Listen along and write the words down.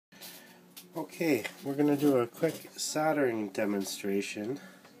Okay, we're going to do a quick soldering demonstration.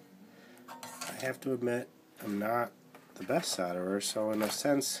 I have to admit, I'm not the best solderer, so in a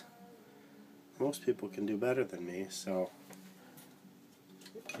sense, most people can do better than me, so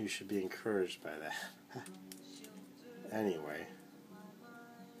you should be encouraged by that. Anyway,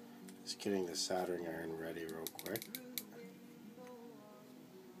 just getting the soldering iron ready real quick.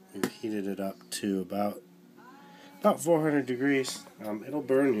 We've heated it up to about 400 degrees. It'll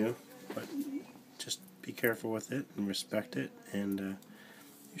burn you, but just be careful with it and respect it, and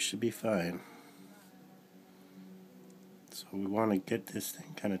you should be fine. So we want to get this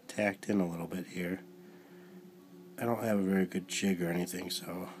thing kind of tacked in a little bit here. I don't have a very good jig or anything,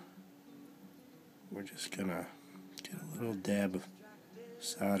 so we're just gonna get a little dab of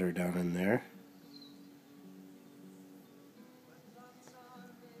solder down in there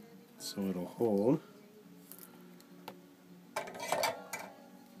so it'll hold.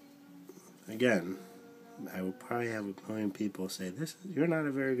 Again, I will probably have a million people say, you're not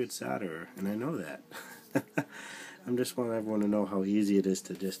a very good solderer, and I know that. I just want everyone to know how easy it is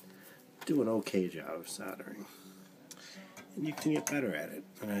to just do an okay job of soldering. And you can get better at it,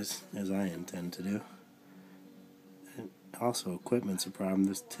 as I intend to do. And also, equipment's a problem.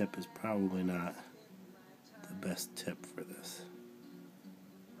 This tip is probably not the best tip for this.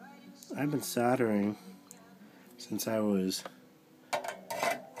 I've been soldering since I was,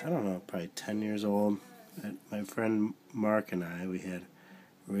 I don't know, probably 10 years old. My friend Mark and I, we had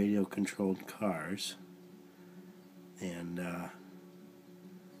radio-controlled cars. And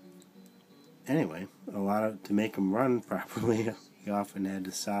anyway, to make them run properly, you often had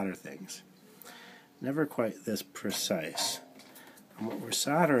to solder things. Never quite this precise. And what we're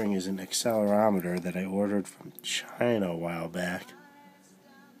soldering is an accelerometer that I ordered from China a while back.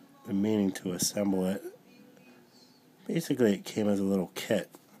 Been meaning to assemble it. Basically, it came as a little kit,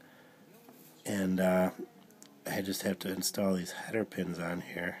 and I just have to install these header pins on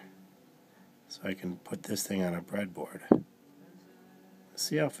here so I can put this thing on a breadboard.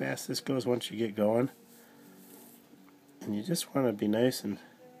 See how fast this goes once you get going? And you just want to be nice and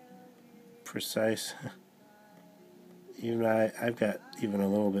precise. Even I've got even a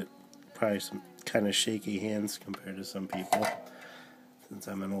little bit, probably some kind of shaky hands compared to some people, since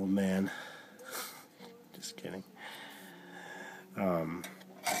I'm an old man. Just kidding. Okay,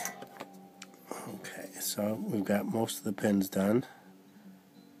 so we've got most of the pins done.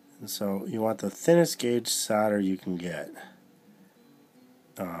 And so you want the thinnest gauge solder you can get,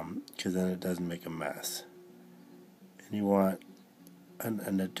 because then it doesn't make a mess. And you want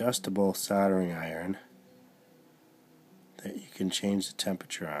an adjustable soldering iron that you can change the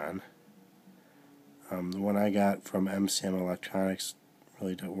temperature on. The one I got from MCM Electronics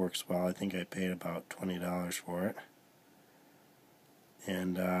really works well. I think I paid about $20 for it.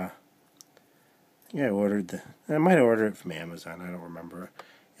 And yeah, I might have ordered it from Amazon, I don't remember.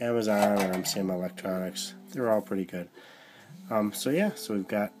 Amazon or MCM Electronics, they're all pretty good. So yeah, so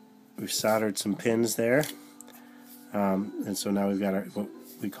we've soldered some pins there, and so now we've got what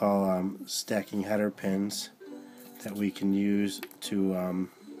we call stacking header pins that we can use to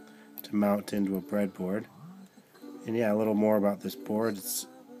mount into a breadboard. And yeah, a little more about this board.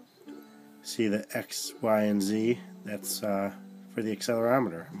 See the X, Y, and Z. That's for the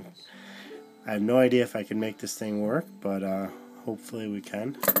accelerometer. I have no idea if I can make this thing work, but hopefully we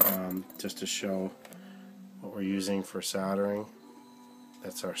can, just to show what we're using for soldering.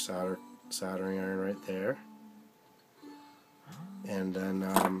 That's our soldering iron right there. And then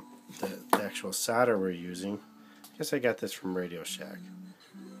the actual solder we're using, I guess I got this from Radio Shack.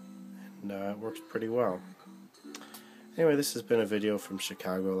 And it works pretty well. Anyway, this has been a video from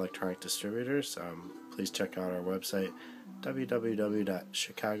Chicago Electronic Distributors. Please check out our website,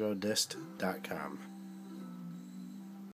 www.chicagodist.com.